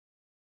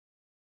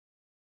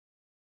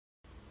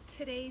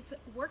Today's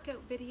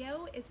workout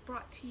video is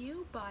brought to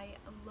you by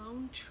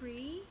Lone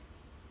Tree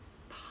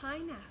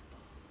Pineapple.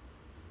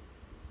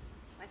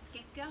 Let's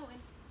get going.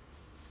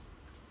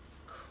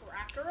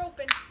 Crack her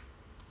open.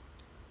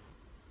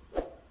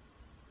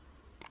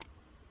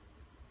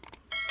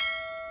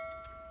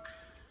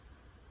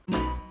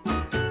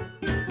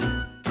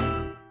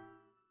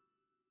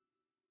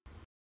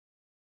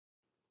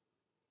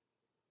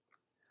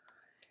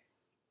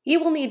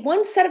 You will need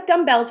one set of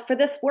dumbbells for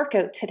this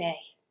workout today.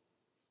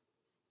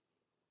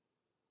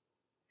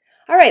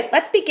 All right,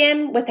 let's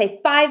begin with a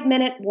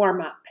 5-minute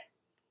warm-up.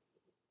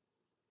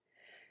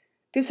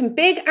 Do some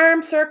big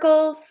arm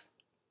circles,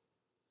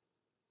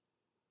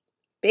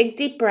 big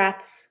deep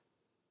breaths.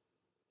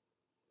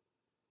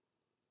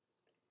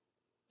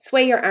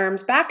 Sway your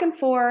arms back and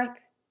forth,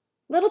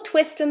 little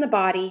twist in the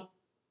body.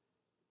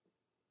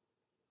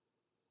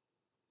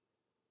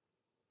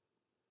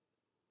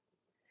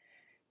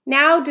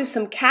 Now do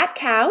some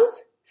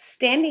cat-cows,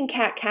 standing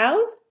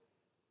cat-cows.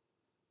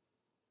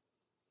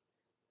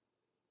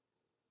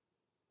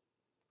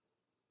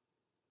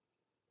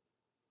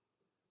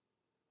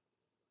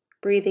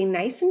 Breathing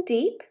nice and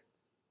deep.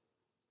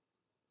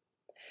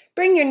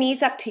 Bring your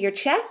knees up to your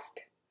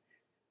chest.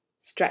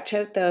 Stretch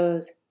out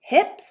those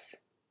hips.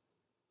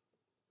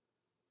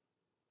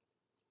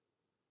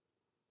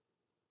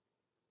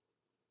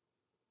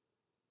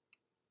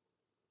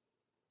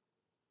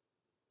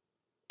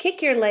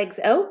 Kick your legs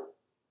out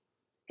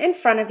in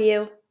front of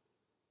you,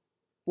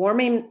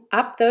 warming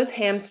up those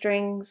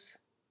hamstrings.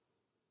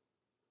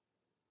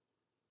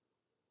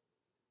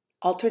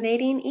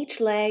 Alternating each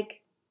leg.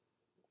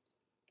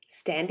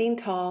 Standing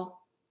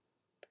tall.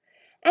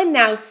 And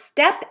now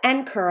step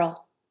and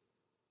curl.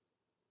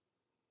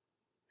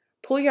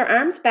 Pull your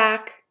arms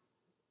back,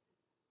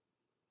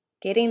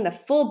 getting the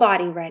full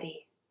body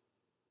ready.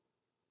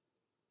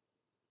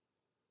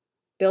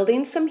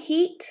 Building some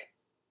heat.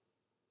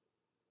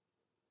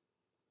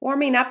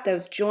 Warming up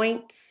those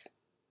joints.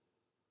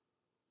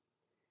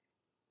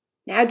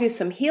 Now do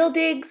some heel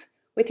digs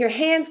with your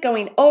hands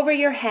going over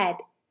your head.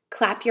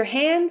 Clap your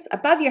hands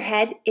above your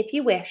head if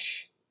you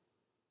wish.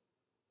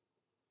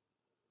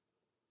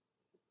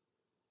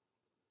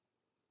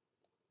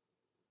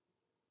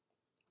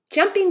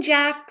 Jumping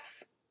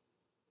jacks,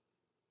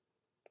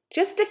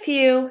 just a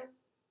few.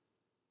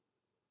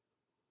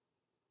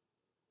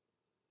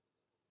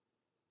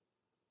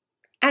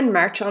 And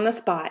march on the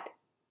spot.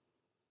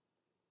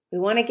 We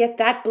want to get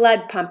that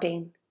blood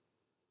pumping.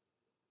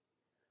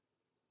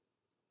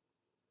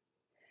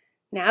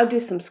 Now do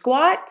some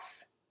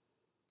squats.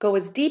 Go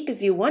as deep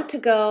as you want to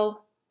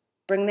go.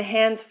 Bring the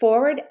hands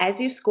forward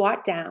as you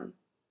squat down.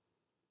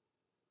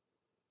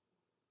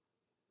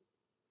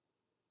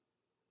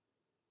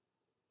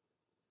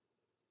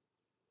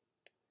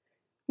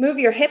 Move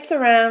your hips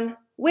around,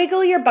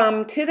 wiggle your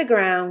bum to the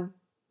ground.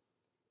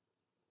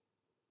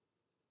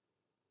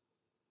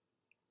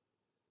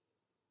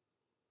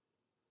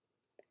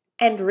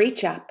 And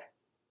reach up.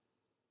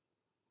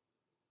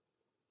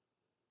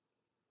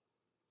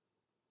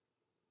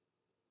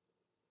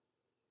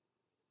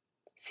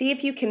 See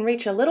if you can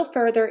reach a little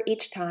further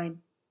each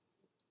time.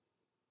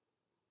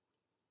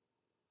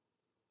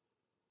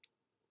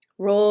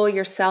 Roll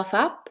yourself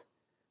up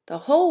the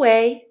whole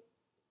way.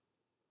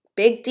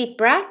 Big deep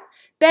breath.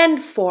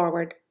 Bend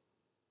forward.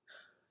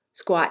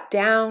 Squat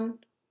down.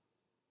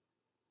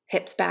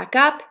 Hips back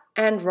up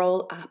and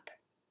roll up.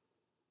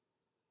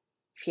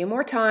 A few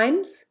more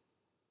times.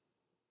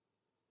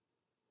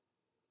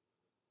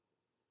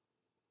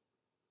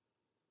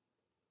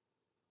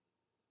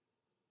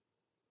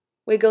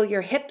 Wiggle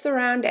your hips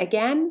around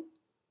again.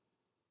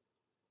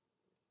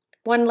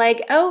 One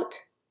leg out.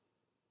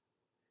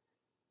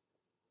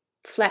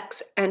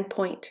 Flex and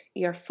point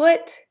your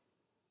foot.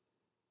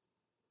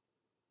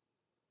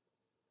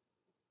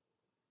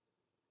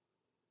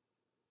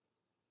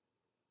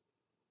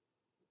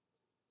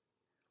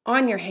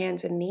 On your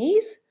hands and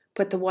knees,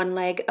 put the one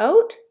leg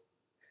out,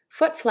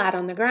 foot flat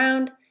on the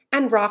ground,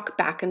 and rock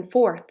back and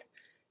forth.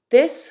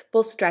 This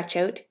will stretch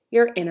out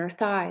your inner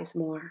thighs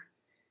more.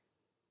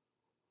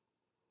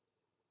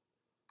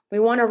 We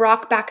want to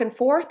rock back and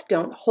forth.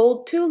 Don't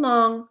hold too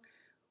long.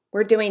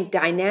 We're doing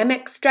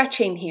dynamic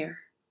stretching here.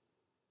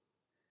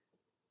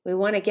 We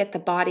want to get the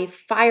body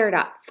fired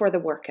up for the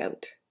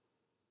workout.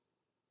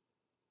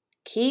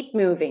 Keep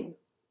moving.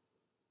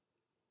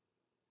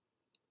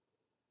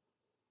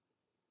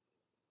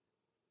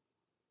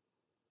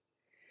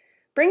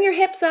 Bring your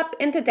hips up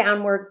into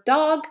downward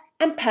dog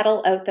and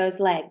pedal out those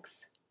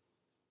legs.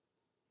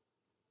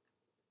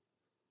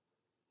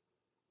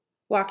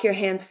 Walk your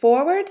hands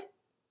forward,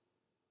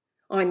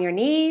 on your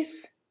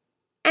knees,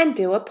 and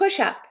do a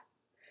push-up.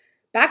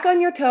 Back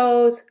on your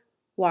toes,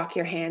 walk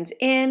your hands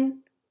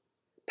in,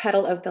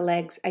 pedal out the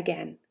legs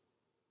again.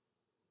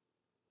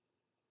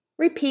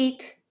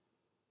 Repeat.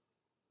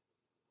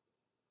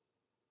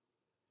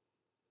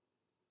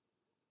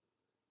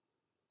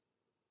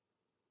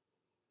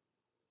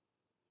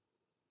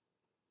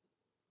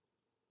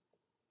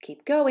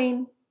 Keep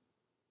going.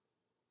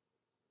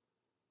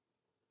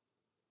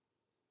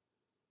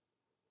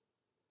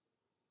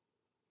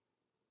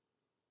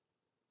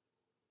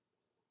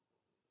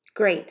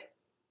 Great.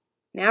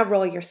 Now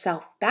roll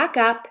yourself back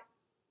up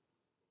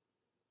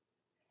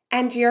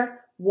and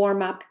your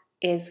warm-up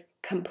is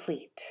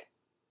complete.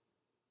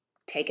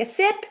 Take a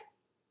sip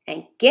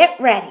and get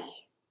ready.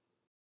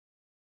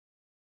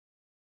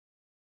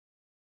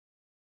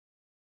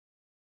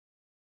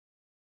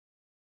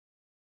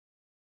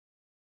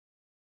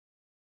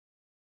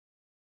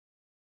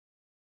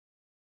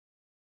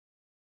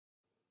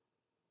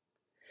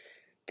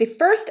 The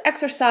first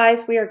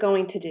exercise we are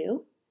going to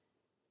do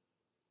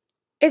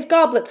is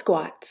goblet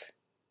squats.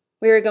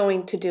 We are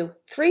going to do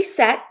 3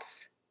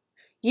 sets.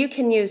 You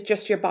can use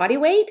just your body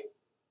weight,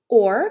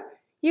 or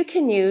you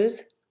can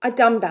use a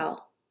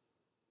dumbbell.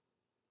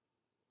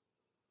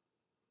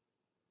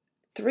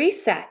 3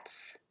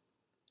 sets.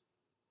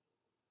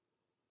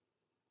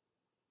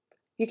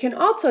 You can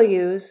also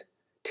use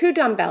 2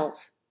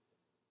 dumbbells.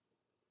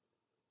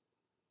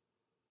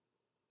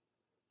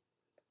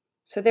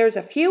 So there's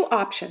a few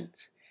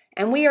options,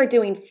 and we are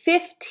doing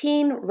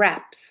 15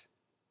 reps.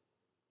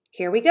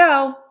 Here we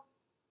go.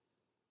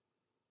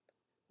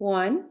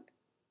 1,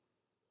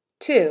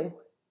 2,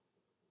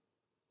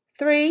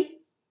 3,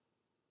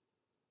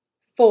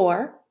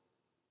 4,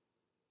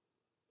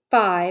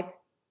 5,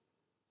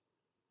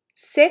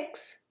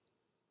 6,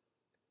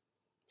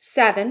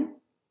 7,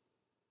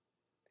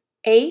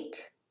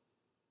 8,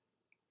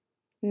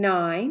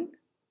 9,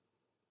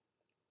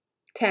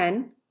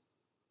 10,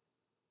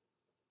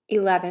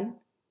 11,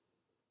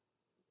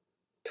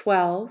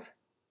 12,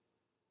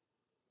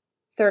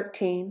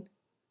 13,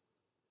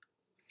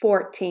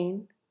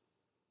 14,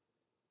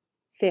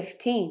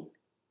 15.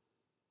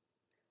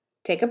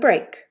 Take a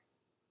break.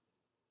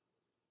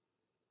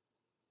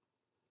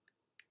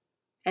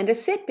 And a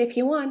sip if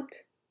you want.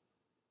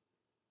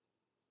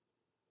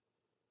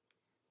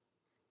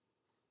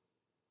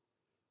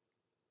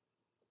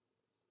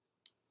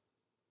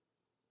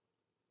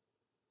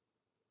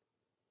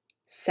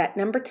 Set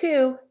number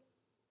 2.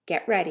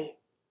 Get ready.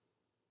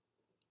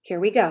 Here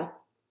we go.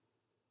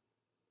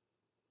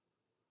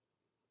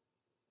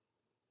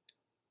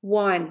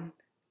 1,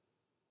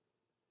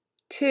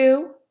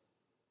 2,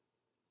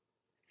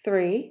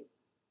 3,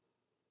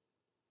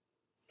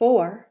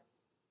 4,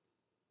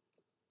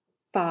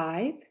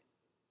 5,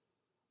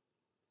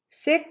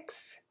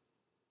 6,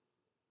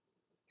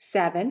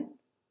 7,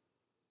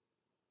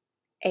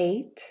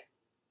 8,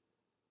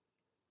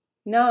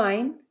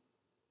 9,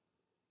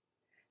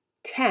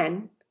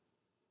 10,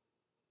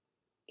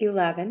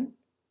 11,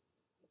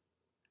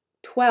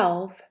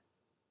 12,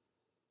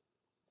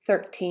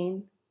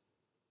 13,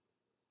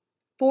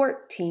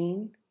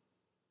 14,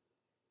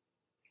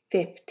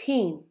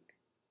 15.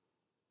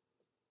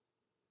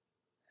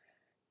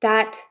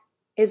 That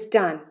is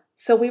done.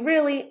 So we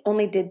really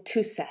only did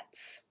 2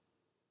 sets.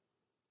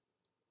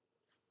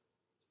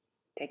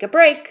 Take a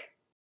break.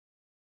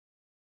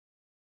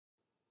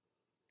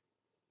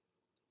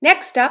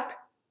 Next up,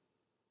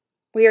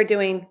 we are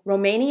doing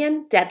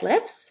Romanian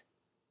deadlifts.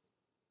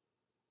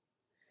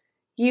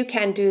 You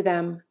can do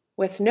them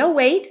with no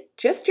weight,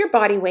 just your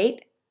body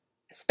weight,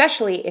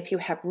 especially if you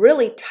have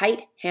really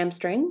tight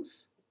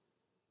hamstrings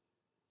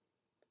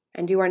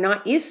and you are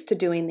not used to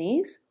doing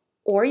these,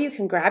 or you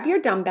can grab your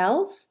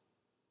dumbbells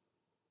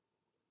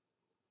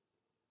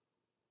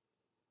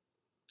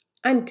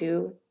and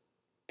do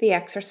the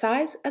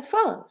exercise as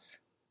follows.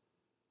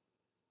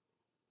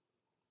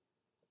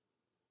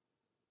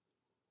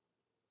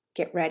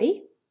 Get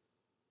ready.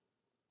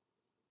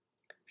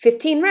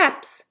 15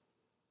 reps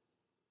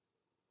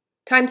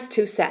times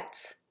 2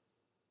 sets.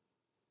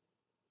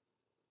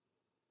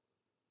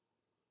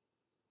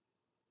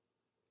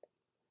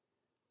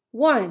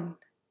 1,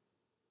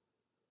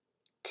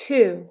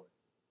 2,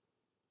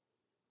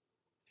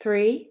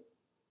 3,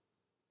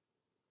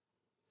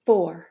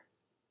 4,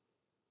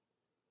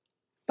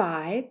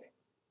 5,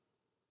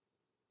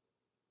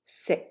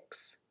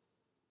 6,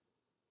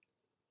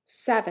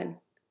 7,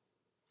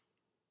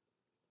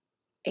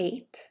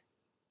 8,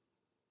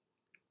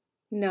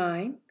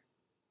 9,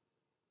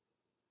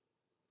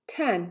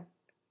 10,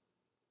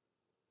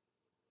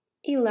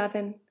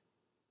 11,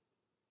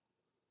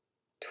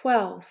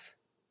 12,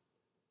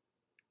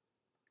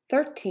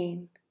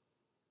 13,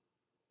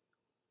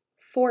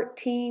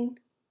 14,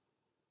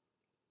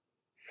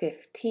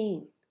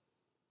 15.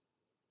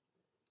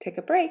 Take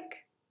a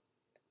break.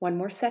 1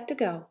 more set to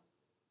go.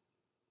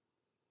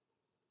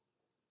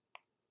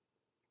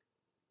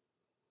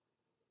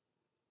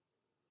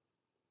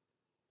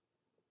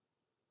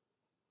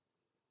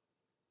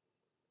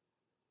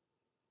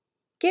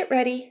 Get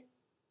ready.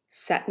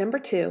 Set number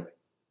 2.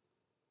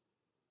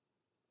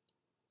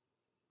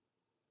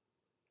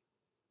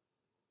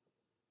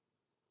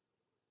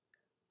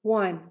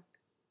 One,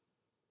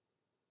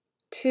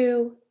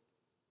 2,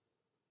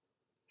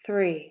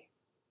 3,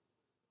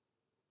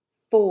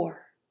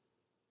 4,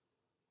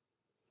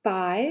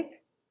 5,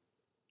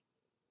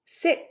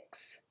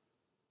 6,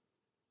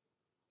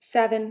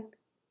 7,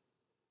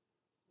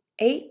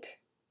 8,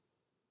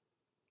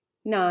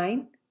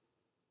 9,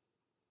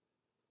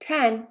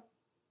 10,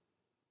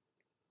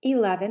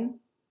 11,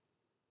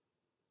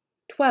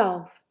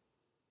 12,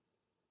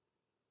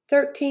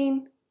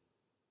 13,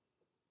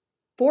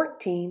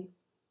 14,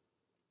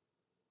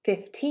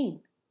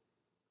 15.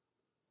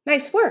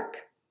 Nice work.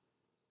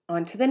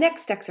 On to the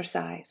next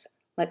exercise.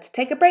 Let's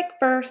take a break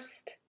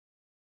first.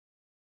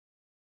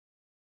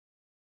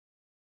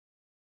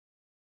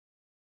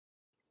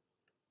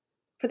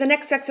 For the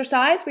next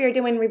exercise, we are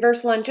doing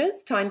reverse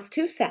lunges times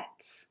 2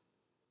 sets.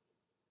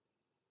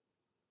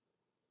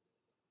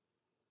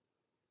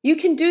 You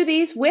can do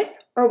these with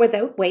or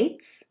without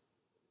weights.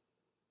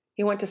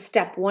 You want to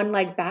step one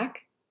leg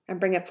back and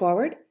bring it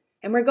forward,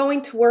 and we're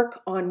going to work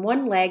on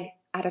one leg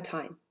at a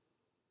time.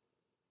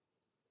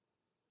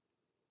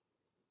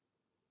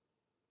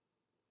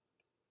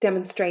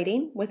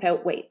 Demonstrating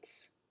without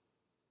weights.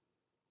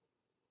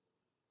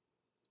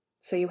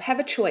 So you have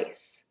a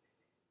choice.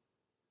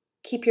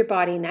 Keep your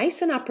body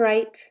nice and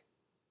upright.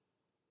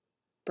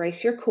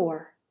 Brace your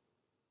core.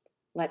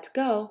 Let's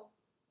go.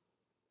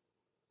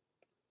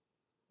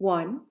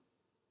 1,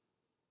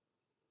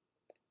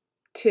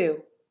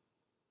 2,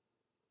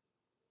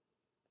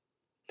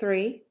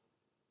 3.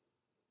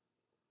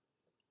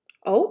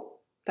 Oh,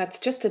 that's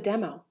just a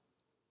demo.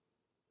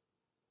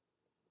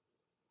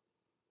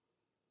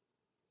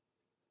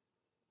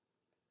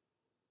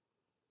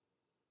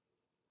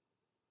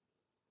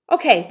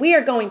 Okay, we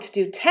are going to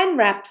do 10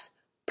 reps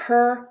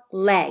per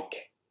leg.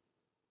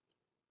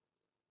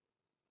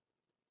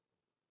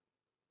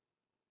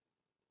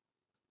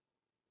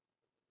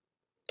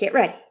 Get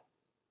ready.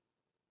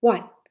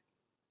 1,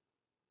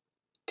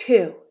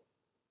 2,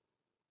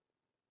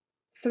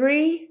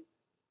 3,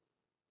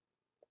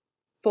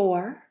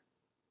 4,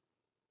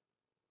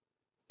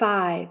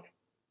 5,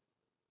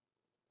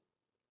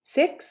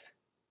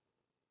 6,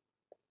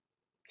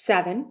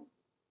 7,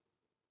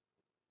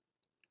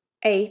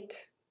 8,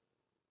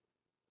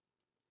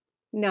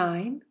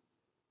 9,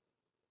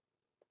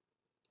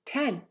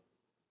 10.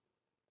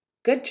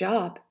 Good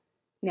job.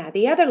 Now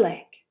the other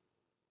leg.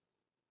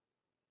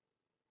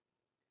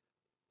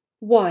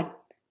 1,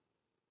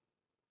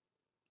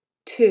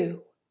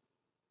 2,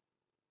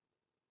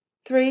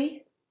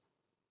 3,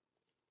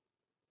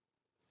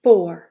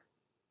 4,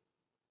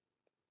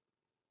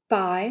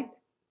 5,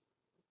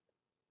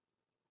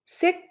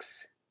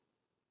 6,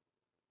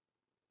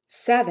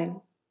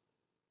 7,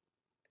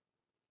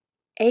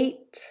 8,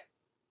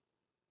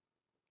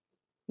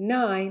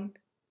 9,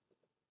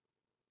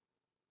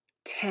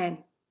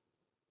 10.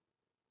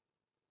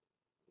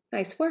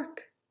 Nice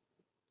work.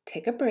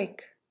 Take a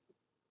break.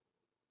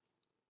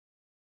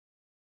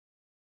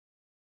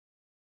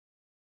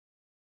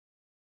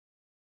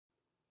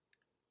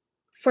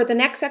 For the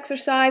next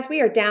exercise, we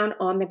are down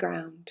on the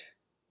ground.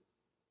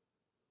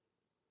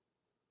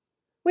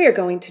 We are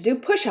going to do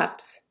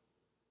push-ups.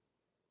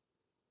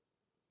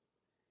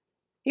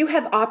 You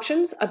have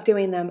options of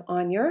doing them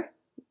on your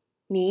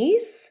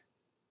knees,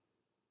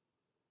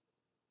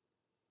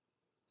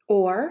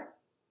 or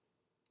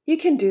you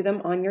can do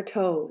them on your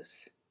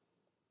toes.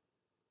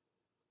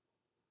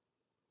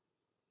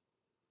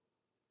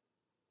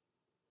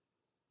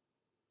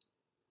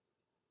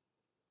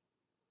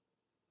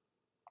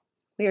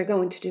 We are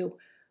going to do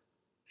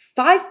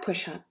 5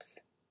 push-ups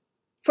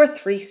for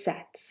 3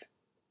 sets.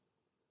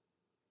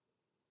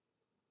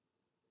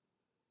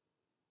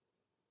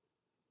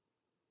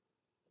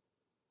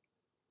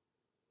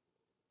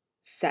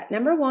 Set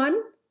number 1,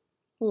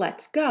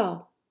 let's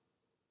go.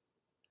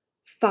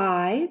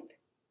 5,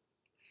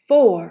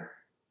 4,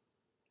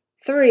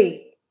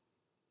 3,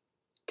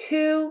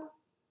 2,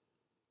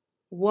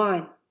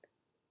 1.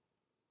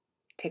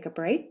 Take a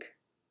break.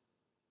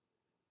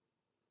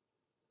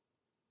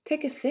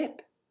 Take a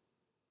sip.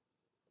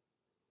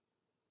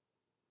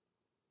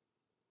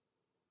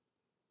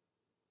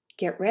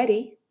 Get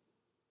ready.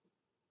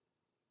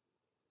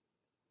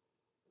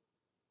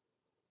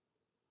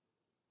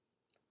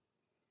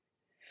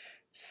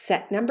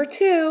 Set number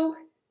 2.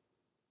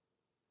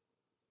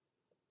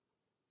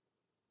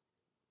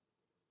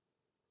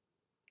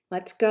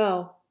 Let's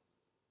go.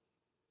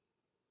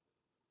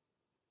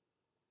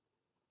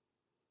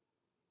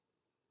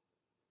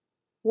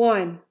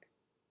 1,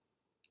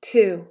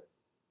 2,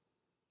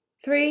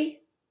 3,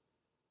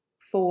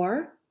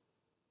 4,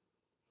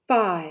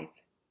 5.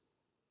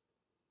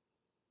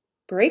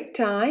 Break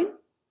time.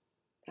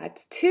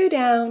 That's 2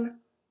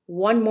 down,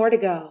 1 more to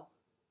go.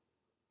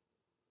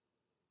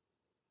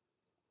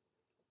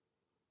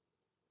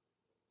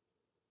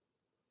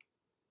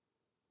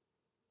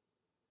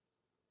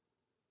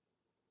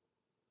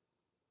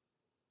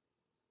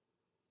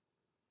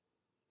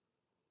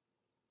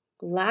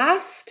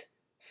 Last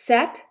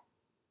set,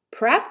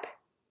 prep.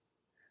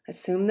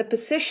 Assume the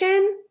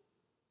position.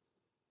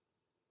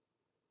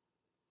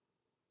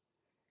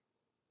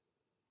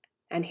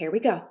 And here we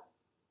go.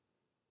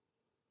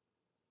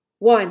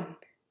 1,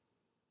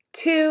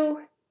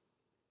 2,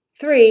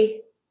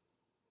 3,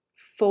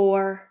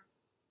 4,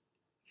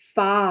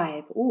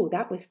 5. Ooh,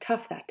 that was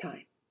tough that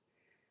time.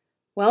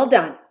 Well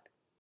done.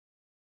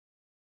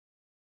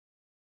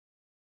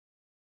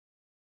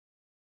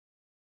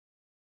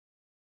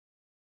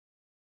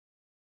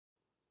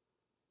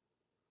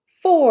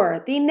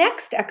 For the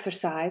next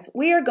exercise,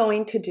 we are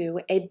going to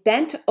do a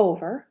bent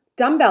over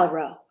dumbbell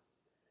row.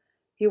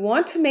 You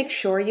want to make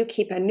sure you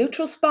keep a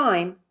neutral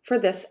spine for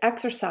this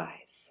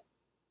exercise.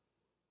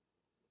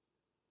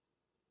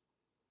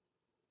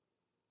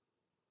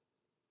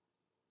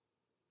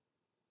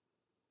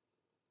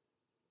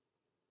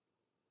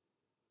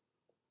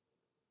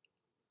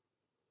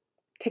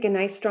 Take a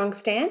nice strong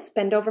stance,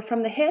 bend over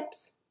from the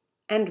hips,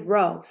 and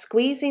row,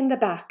 squeezing the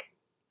back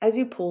as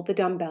you pull the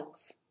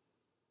dumbbells.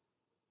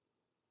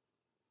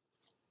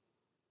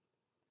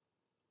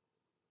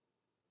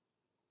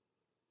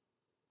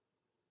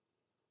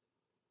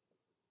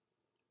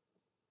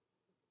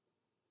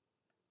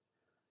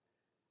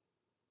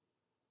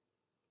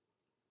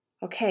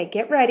 Okay,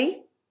 get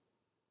ready.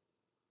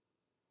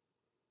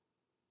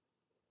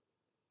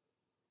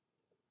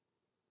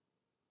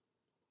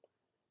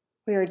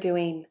 We are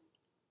doing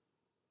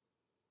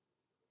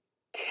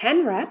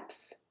 10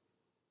 reps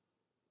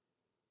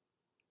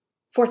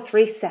for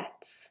 3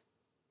 sets.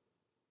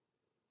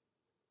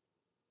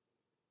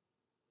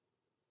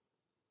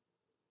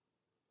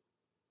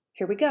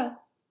 Here we go.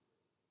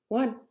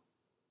 1,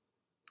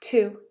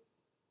 2,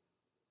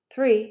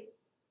 3,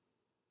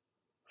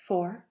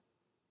 4,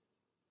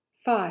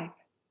 5,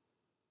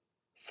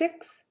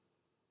 6,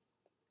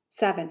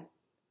 7,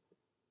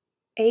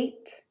 8,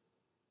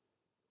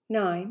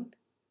 9,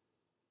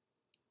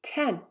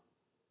 10.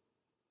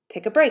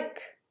 Take a break.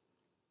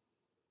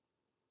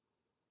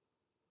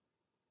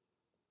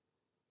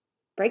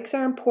 Breaks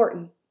are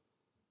important.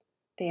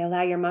 They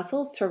allow your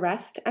muscles to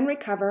rest and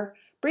recover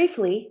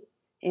briefly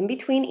in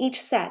between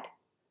each set.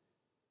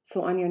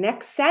 So on your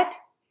next set,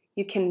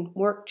 you can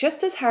work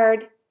just as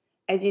hard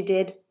as you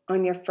did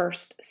on your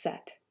first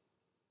set.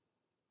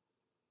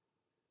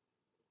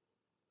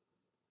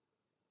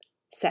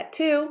 Set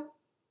 2.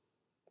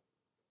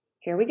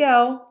 Here we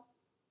go.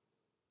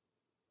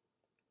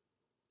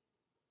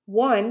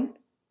 1,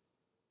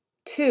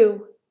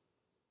 2,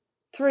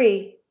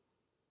 3,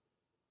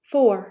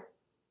 4,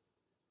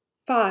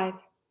 5,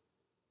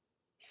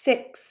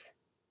 6,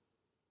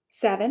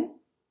 7,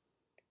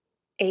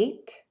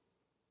 8,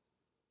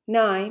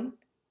 9,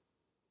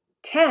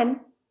 10.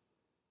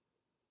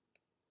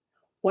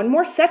 One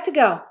more set to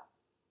go.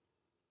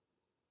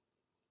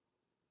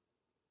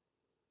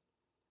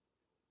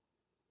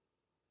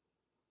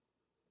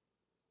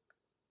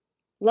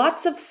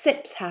 Lots of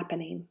sips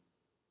happening.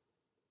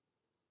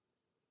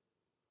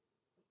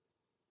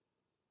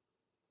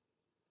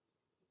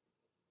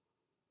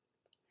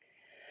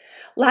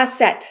 Last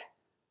set.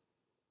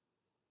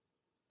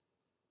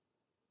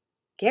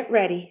 Get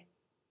ready.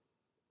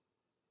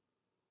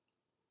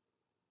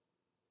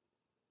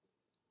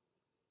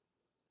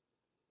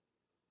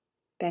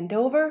 Bend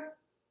over.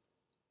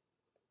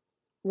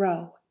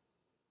 Row.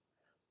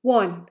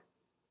 1,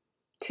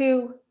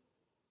 2,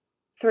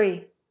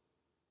 3,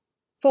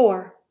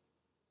 4,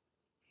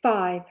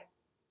 5,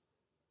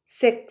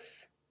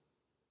 6,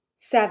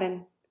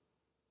 7,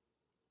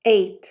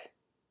 8,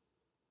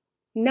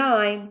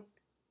 9,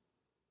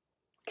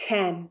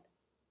 10.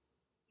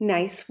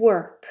 Nice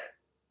work.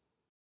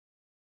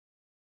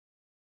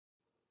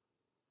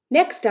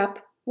 Next up,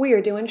 we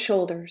are doing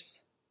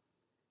shoulders.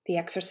 The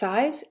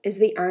exercise is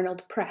the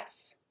Arnold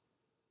press.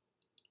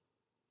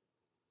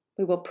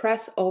 We will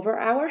press over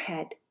our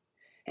head,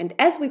 and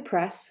as we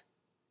press,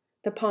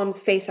 the palms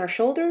face our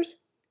shoulders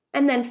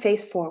and then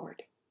face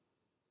forward.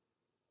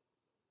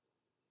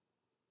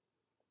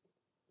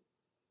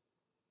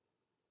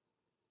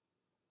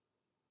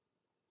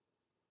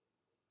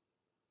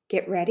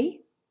 Get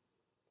ready.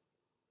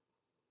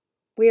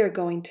 We are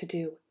going to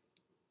do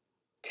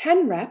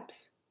 10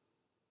 reps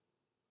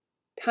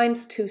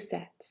times 2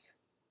 sets.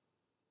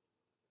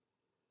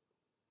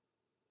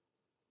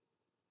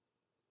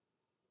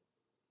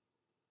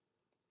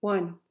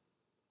 1,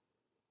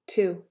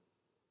 2,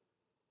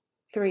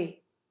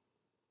 3,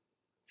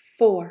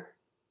 4,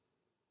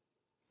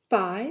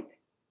 5,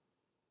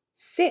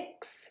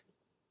 6,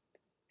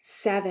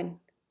 7,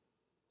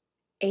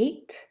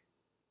 8,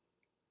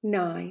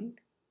 9,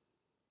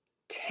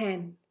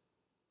 10,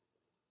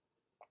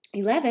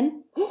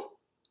 11,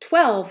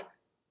 12.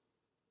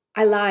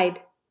 I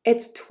lied.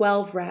 It's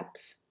 12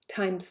 reps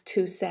times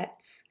 2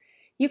 sets.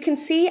 You can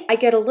see I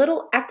get a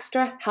little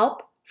extra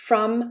help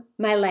from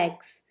my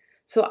legs.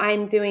 So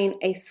I'm doing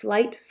a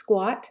slight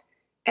squat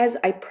as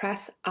I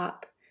press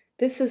up.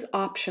 This is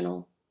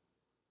optional.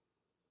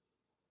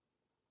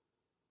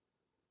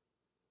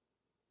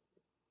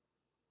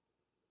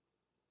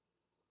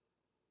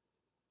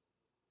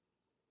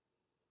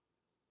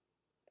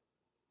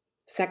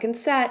 Second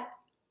set,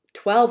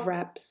 12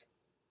 reps.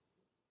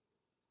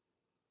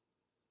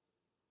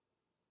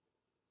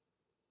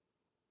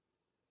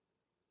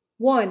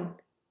 1,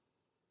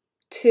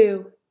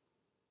 2,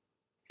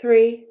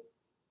 3,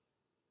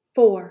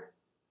 4,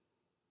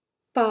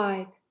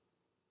 5,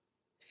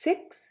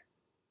 6,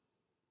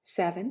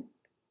 7,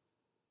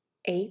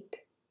 8,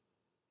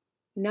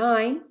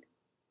 9,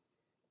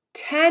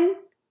 10,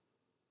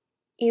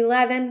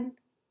 11,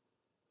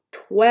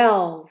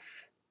 12.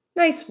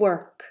 Nice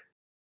work.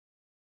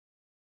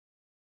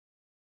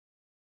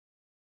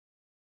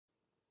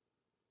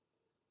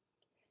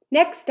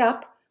 Next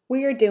up,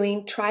 we are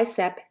doing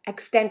tricep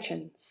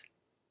extensions.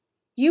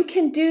 You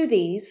can do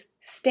these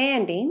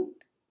standing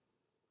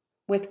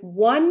with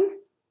one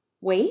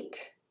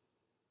weight,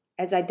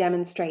 as I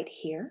demonstrate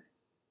here.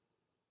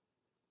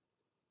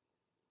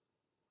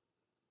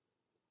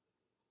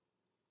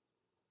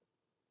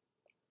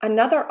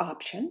 Another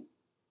option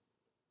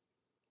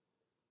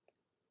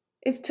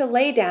is to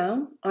lay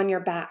down on your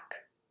back.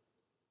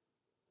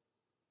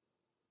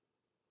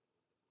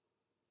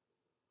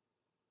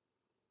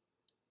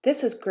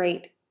 This is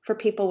great for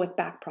people with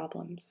back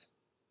problems,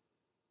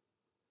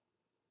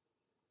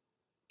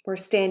 where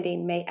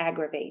standing may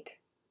aggravate,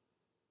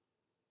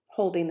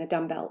 holding the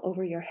dumbbell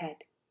over your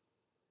head.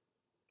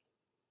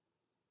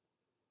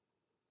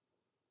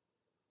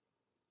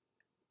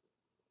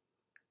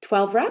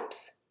 "12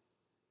 reps,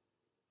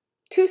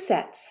 2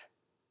 sets.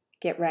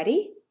 Get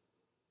ready.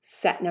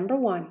 Set number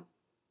 1.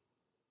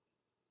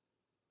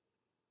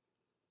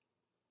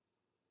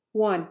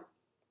 1,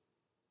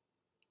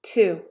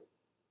 2,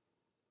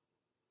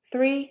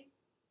 3,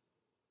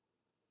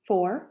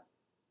 4,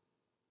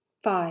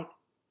 5,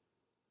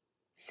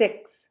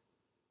 6,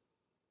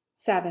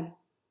 7,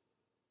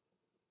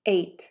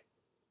 8,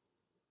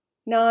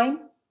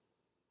 9,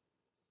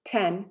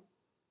 10,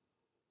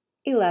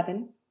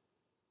 11,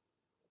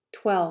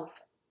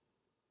 12.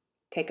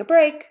 Take a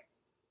break.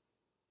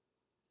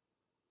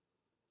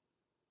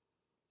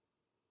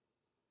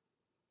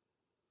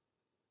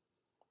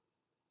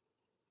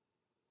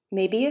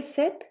 Maybe a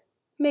sip,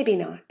 maybe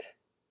not.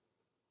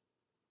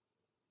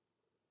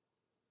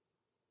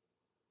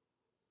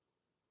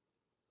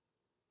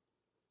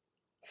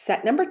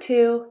 Set number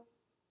 2.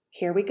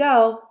 Here we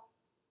go.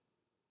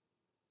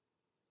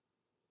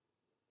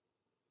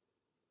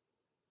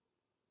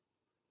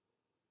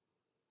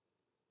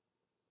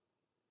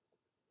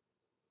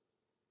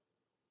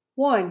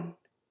 One,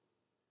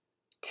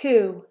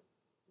 2,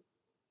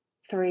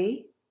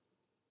 3,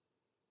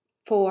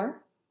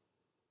 4,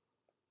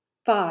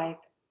 5,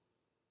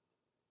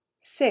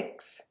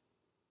 6,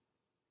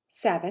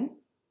 7,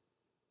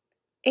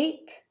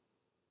 8,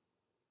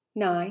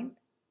 9,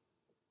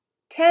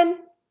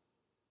 10,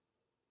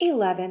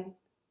 11,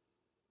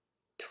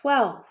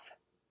 12.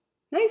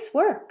 Nice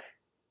work.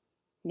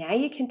 Now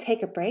you can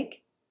take a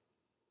break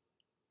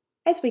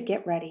as we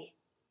get ready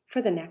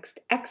for the next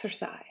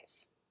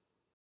exercise.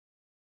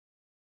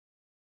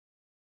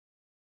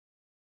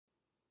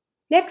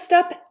 Next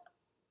up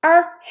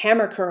are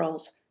hammer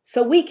curls,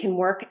 so we can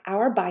work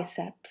our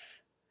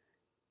biceps.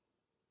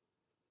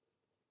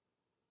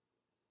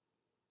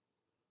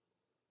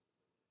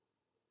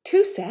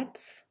 Two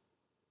sets.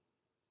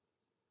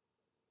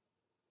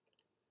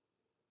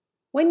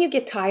 When you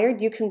get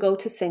tired, you can go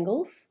to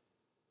singles,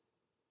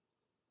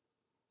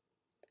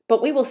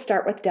 but we will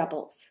start with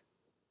doubles.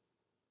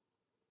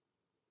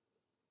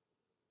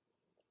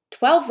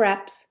 12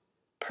 reps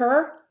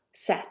per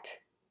set.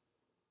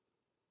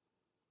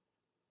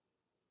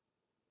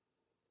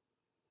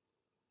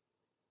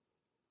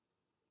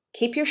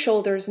 Keep your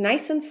shoulders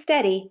nice and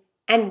steady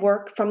and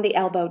work from the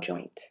elbow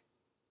joint.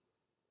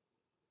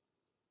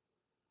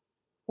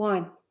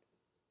 1,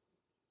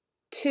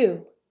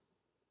 2,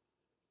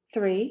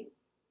 3,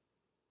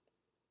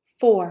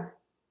 4,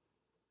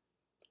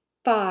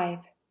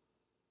 5,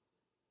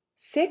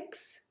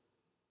 6,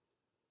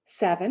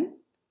 7,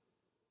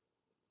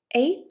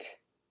 8,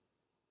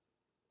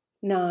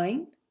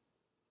 9,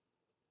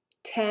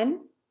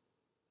 10,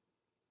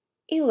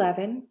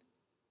 11,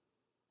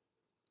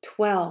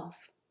 12.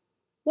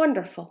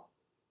 Wonderful.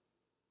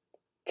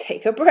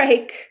 Take a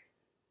break.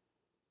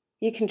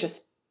 You can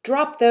just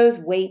drop those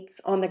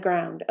weights on the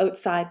ground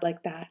outside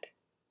like that.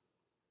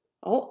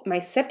 Oh, my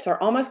sips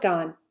are almost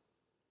gone.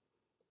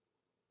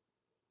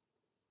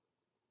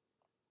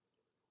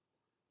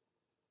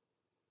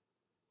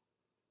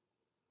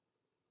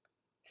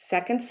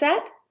 Second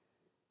set.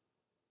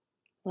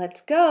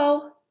 Let's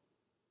go.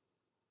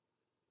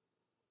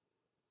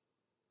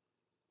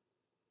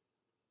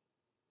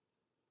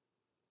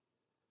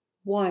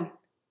 1,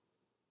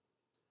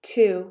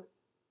 2,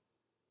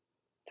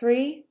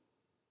 3,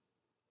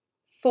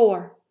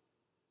 4,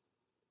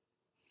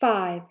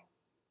 5,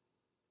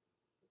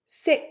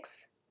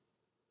 6,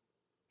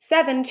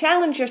 7.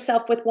 Challenge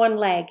yourself with one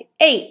leg.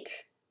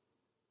 8,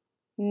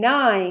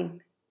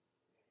 9,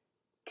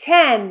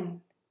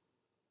 10,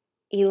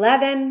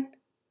 11,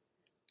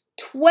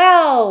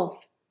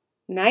 12.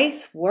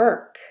 Nice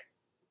work.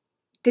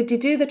 Did you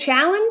do the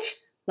challenge?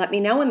 Let me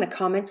know in the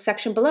comments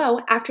section below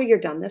after you're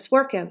done this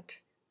workout.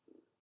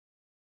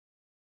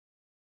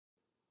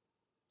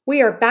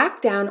 We are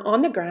back down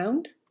on the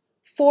ground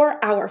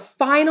for our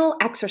final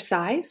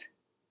exercise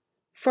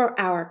for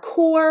our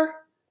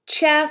core,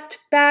 chest,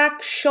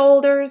 back,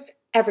 shoulders,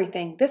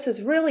 everything. This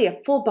is really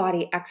a full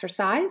body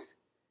exercise.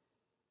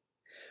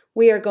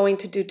 We are going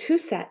to do 2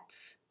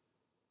 sets.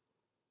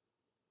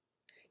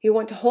 You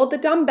want to hold the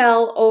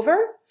dumbbell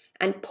over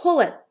and pull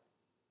it,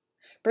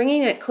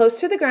 bringing it close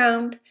to the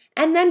ground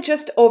and then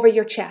just over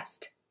your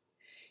chest.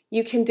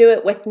 You can do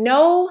it with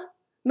no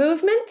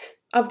movement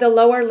of the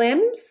lower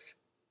limbs,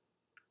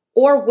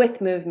 or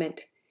with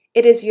movement.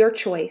 It is your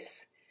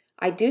choice.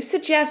 I do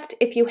suggest,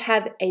 if you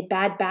have a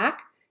bad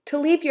back, to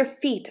leave your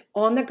feet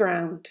on the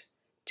ground.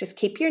 Just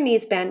keep your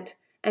knees bent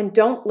and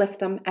don't lift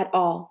them at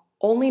all.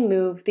 Only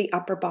move the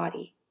upper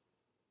body.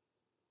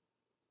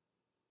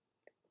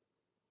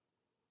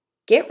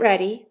 Get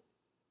ready.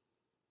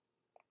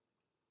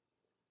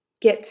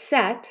 Get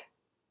set.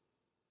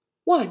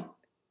 1,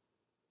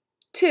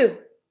 2,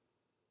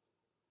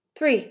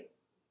 3,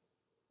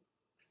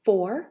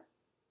 4,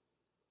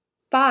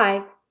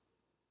 5,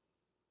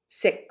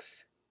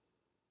 6,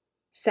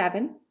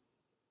 7,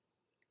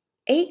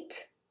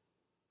 8,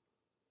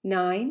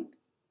 9,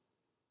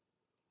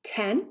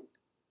 10.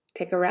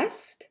 Take a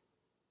rest.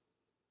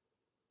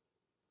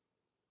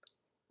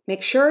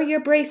 Make sure you're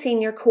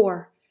bracing your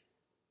core.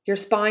 Your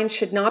spine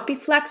should not be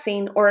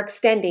flexing or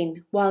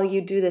extending while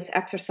you do this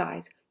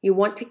exercise. You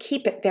want to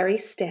keep it very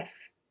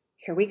stiff.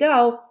 Here we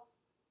go.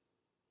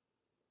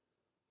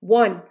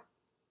 1,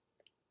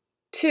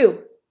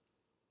 2,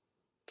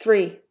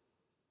 3,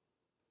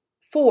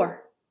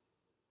 4,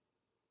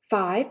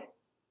 5,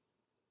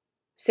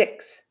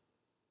 6,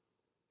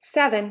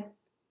 7,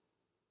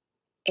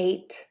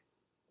 8,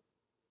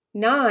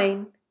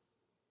 9,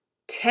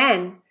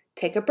 10.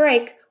 Take a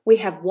break. We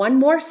have one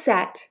more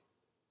set.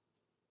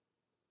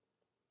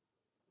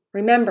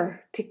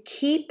 Remember to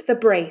keep the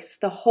brace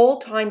the whole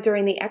time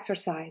during the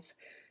exercise.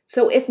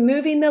 So if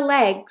moving the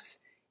legs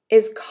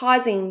is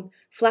causing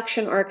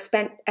flexion or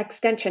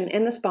extension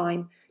in the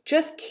spine,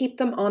 just keep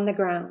them on the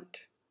ground.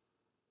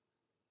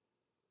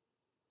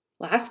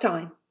 Last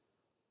time.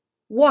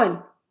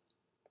 1,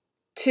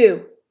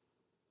 2,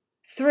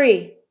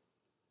 3,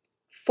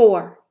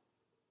 4,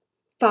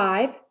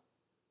 5,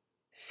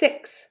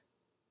 6,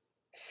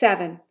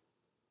 7,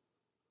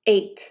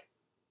 8,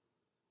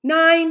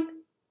 9,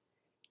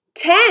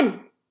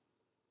 10.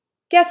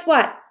 Guess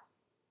what?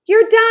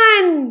 You're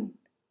done.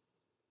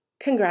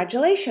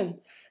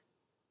 Congratulations.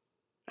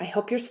 I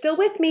hope you're still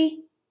with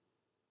me.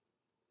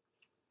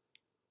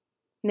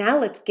 Now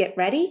let's get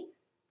ready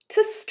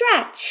to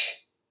stretch.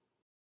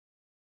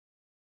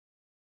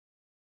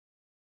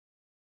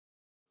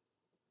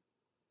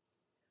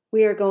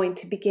 We are going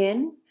to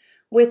begin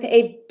with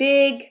a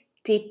big,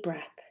 deep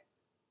breath.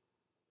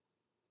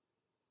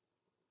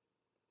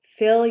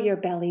 Fill your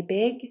belly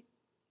big.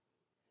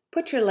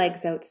 Put your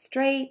legs out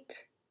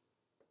straight.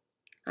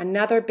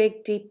 Another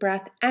big, deep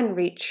breath and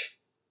reach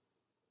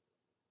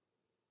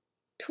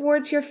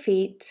towards your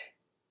feet.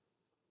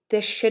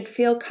 This should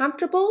feel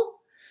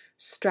comfortable.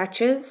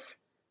 Stretches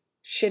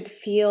should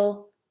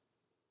feel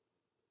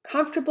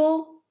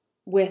comfortable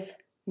with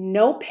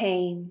no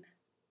pain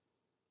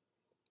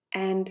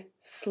and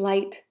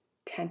slight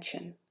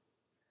tension.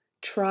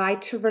 Try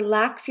to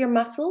relax your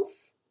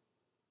muscles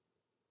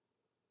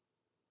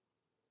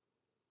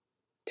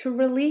to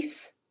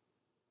release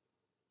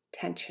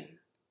tension.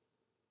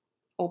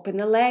 Open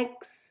the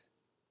legs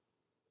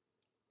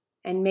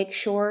and make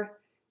sure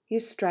you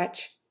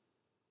stretch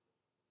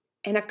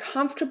in a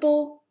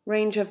comfortable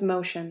range of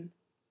motion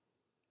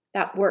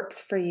that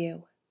works for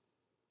you.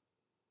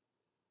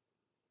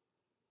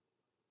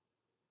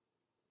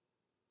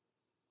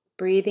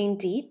 Breathing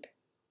deep,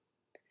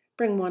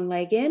 bring one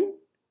leg in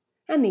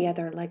and the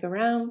other leg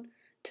around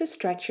to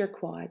stretch your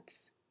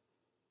quads.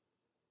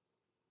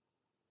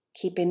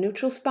 Keep a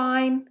neutral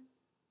spine.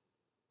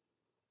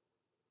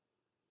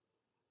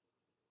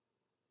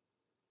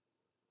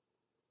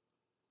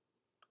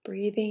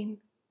 Breathing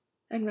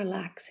and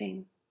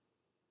relaxing.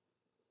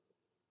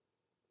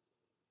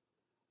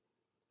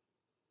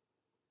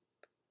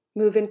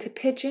 Move into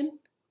pigeon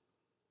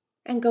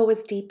and go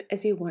as deep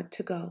as you want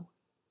to go.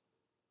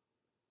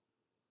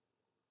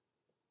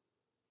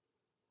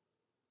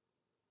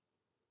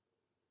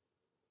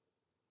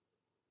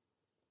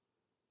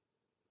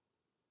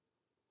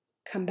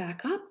 Come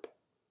back up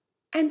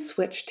and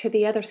switch to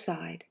the other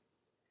side,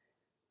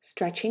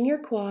 stretching your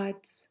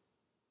quads.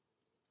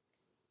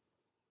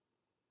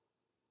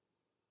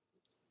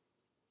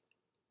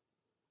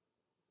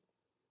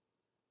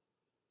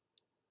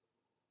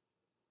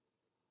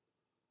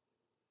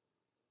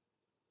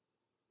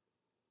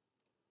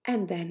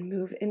 And then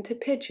move into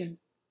pigeon.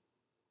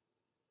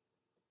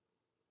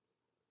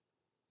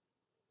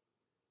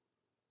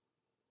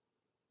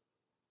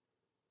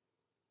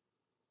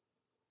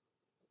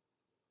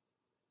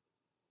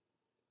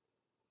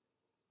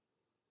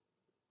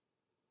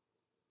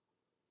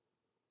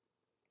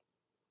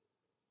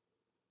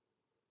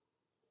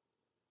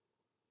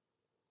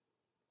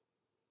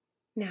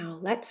 Now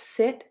let's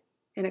sit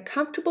in a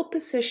comfortable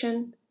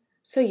position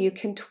so you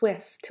can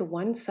twist to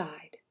one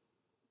side.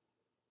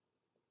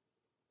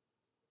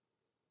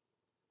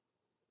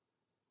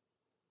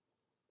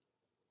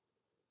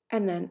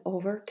 And then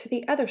over to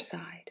the other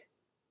side.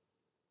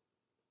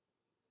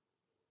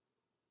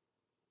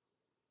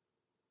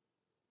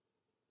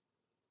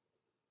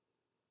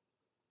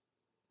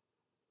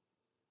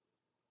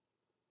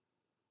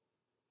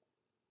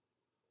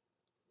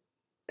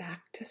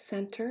 Back to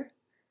center.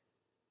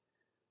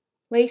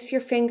 Lace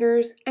your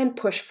fingers and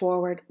push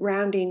forward,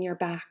 rounding your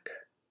back.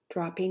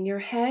 dropping your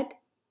head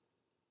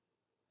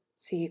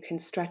so you can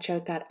stretch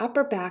out that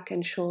upper back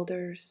and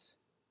shoulders.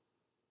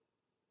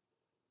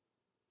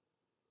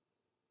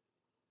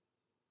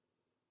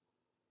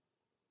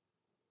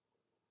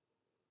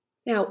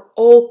 Now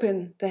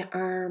open the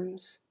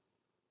arms,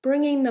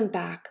 bringing them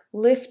back,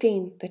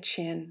 lifting the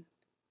chin,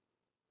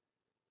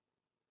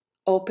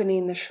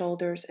 opening the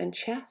shoulders and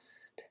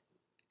chest,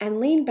 and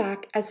lean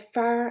back as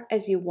far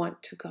as you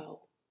want to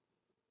go.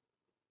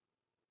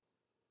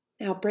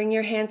 Now bring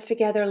your hands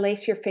together,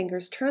 lace your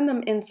fingers, turn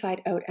them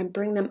inside out and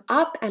bring them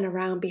up and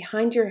around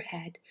behind your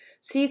head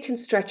so you can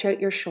stretch out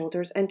your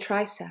shoulders and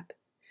tricep.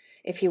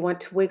 If you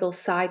want to wiggle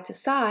side to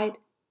side,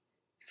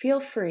 feel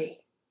free.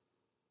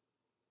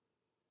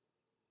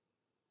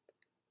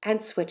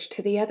 And switch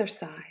to the other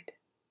side.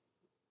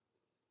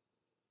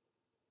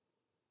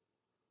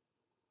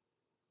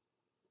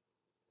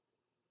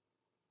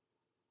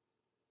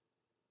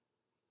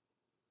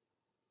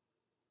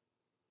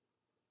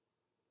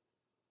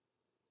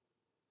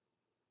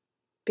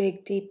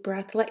 Big deep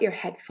breath, let your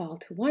head fall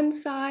to one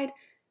side.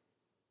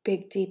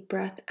 Big deep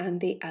breath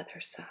and the other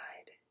side.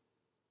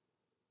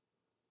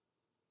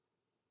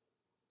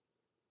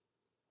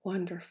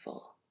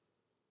 Wonderful.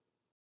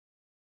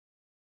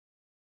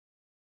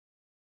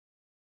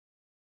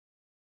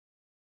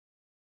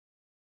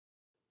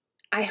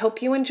 I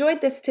hope you enjoyed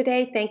this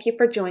today. Thank you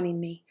for joining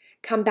me.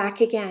 Come back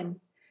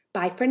again.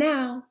 Bye for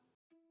now.